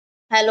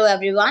Hello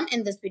everyone,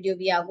 in this video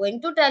we are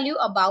going to tell you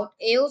about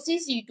AOC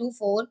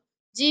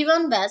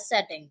C24G1 best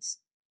settings.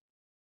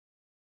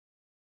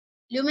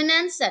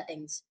 Luminance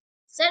settings.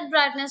 Set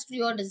brightness to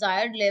your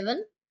desired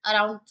level.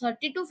 Around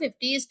 30 to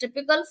 50 is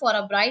typical for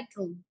a bright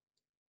room.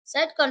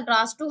 Set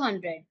contrast to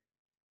 100.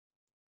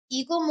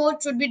 Eco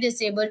mode should be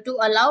disabled to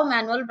allow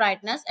manual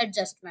brightness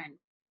adjustment.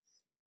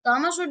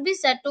 Gamma should be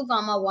set to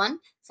gamma 1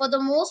 for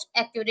the most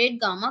accurate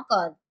gamma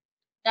curve.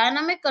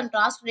 Dynamic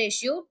contrast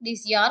ratio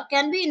 (DCR)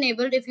 can be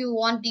enabled if you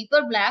want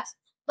deeper blacks,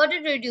 but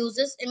it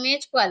reduces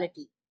image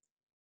quality.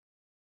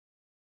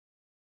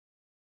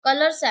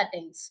 Color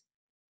settings.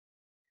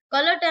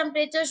 Color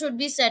temperature should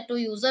be set to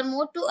user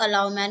mode to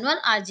allow manual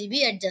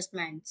RGB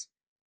adjustments.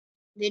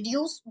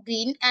 Reduce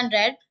green and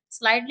red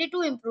slightly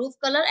to improve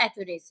color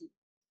accuracy.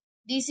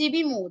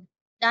 DCB mode,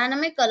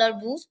 dynamic color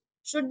boost,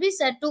 should be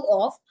set to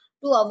off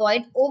to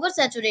avoid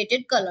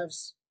oversaturated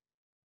colors.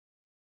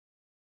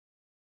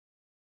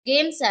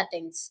 Game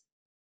settings.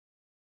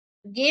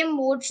 Game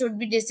mode should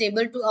be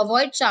disabled to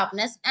avoid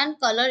sharpness and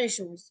color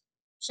issues.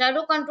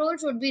 Shadow control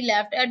should be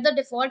left at the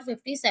default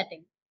 50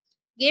 setting.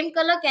 Game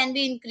color can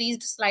be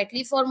increased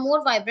slightly for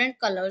more vibrant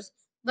colors,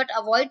 but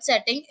avoid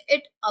setting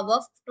it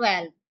above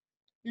 12.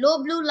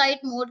 Low blue light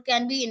mode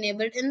can be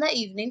enabled in the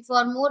evening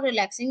for more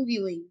relaxing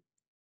viewing.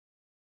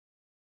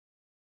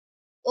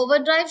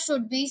 Overdrive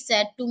should be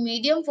set to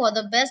medium for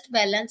the best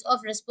balance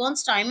of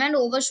response time and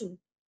overshoot.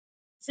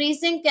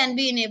 FreeSync can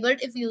be enabled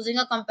if using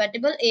a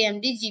compatible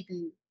AMD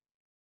GPU.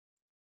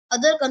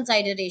 Other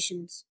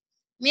considerations.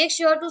 Make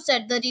sure to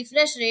set the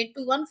refresh rate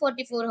to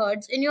 144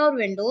 Hz in your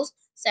Windows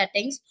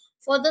settings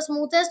for the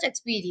smoothest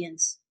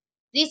experience.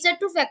 Reset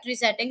to factory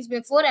settings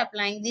before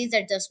applying these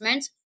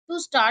adjustments to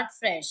start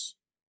fresh.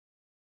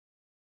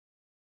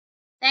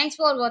 Thanks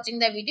for watching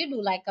the video.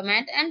 Do like,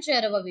 comment and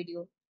share our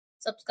video.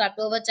 Subscribe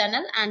to our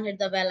channel and hit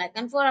the bell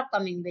icon for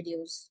upcoming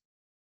videos.